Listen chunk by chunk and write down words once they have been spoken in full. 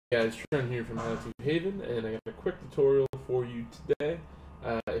Guys, Trent here from How to Haven, and I got a quick tutorial for you today.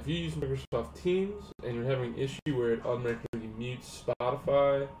 If you use Microsoft Teams and you're having an issue where it automatically mutes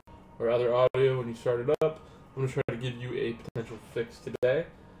Spotify or other audio when you start it up, I'm going to try to give you a potential fix today.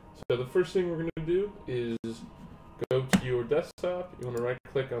 So the first thing we're going to do is go to your desktop. You want to right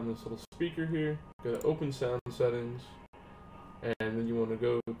click on this little speaker here, go to Open Sound Settings, and then you want to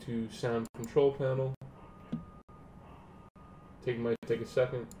go to Sound Control Panel. Might take a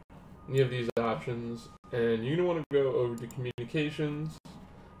second. And you have these options, and you're going to want to go over to Communications,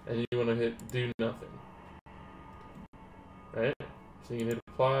 and you want to hit Do Nothing. Right? So you can hit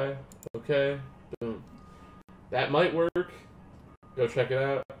Apply, OK, boom. That might work. Go check it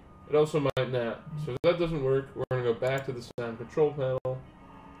out. It also might not. So if that doesn't work, we're going to go back to the Sound Control Panel.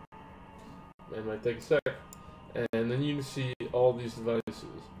 It might take a sec. And then you can see all these devices.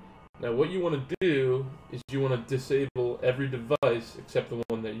 Now what you want to do is you want to disable every device except the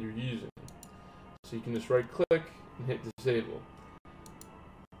one that you're using. So you can just right click and hit disable.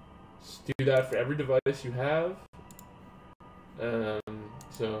 Just do that for every device you have.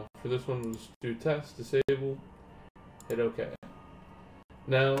 So for this one, we'll just do test, disable, hit OK.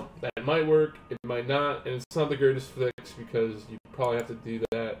 Now that might work, it might not, and it's not the greatest fix because you probably have to do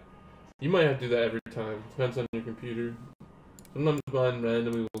that. You might have to do that every time. Depends on your computer. Sometimes mine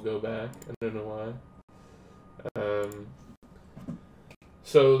randomly will go back. I don't know why.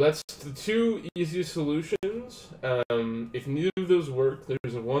 So that's the two easiest solutions. If neither of those work,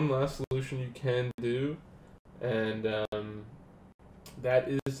 there's one last solution you can do, and that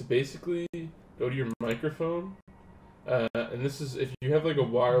is to basically go to your microphone. And this is if you have like a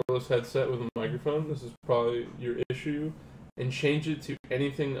wireless headset with a microphone, this is probably your issue, and change it to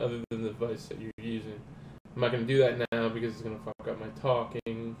anything other than the device that you're using. I'm not going to do that now because it's going to fuck up my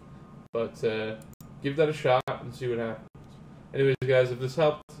talking, but give that a shot and see what happens. Anyways, guys, if this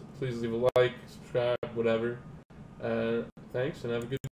helped, please leave a like, subscribe, whatever. Thanks, and have a good